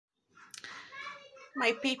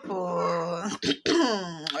My people,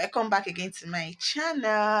 welcome back again to my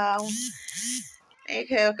channel.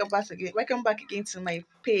 Okay, welcome back again to my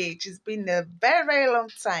page. It's been a very, very long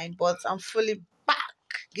time, but I'm fully back,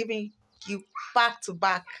 giving you back to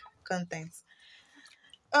back content.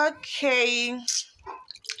 Okay,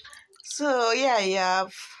 so yeah, I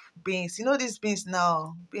have beans. You know these beans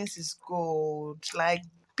now. Beans is gold. Like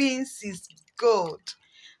beans is gold.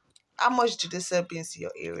 How much do they sell beans in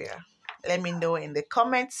your area? Let me know in the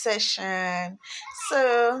comment section.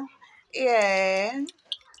 So, yeah.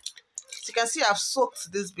 As you can see, I've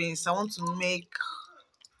soaked these beans. I want to make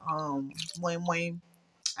moi moi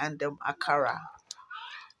and akara.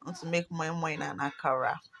 I want to make moi moi and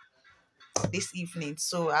akara this evening.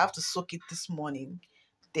 So I have to soak it this morning.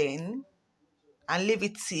 Then and leave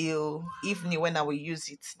it till evening when I will use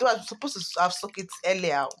it. Though I'm supposed to have soaked it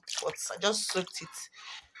earlier, but I just soaked it.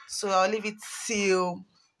 So I'll leave it till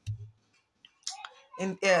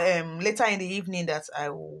in later in the evening that I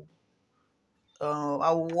will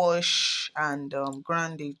wash and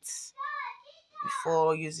grind it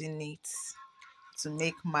before using it to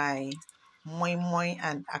make my moi moi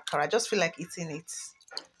and akara. I just feel like eating it.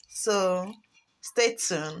 So stay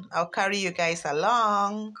tuned. I'll carry you guys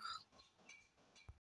along.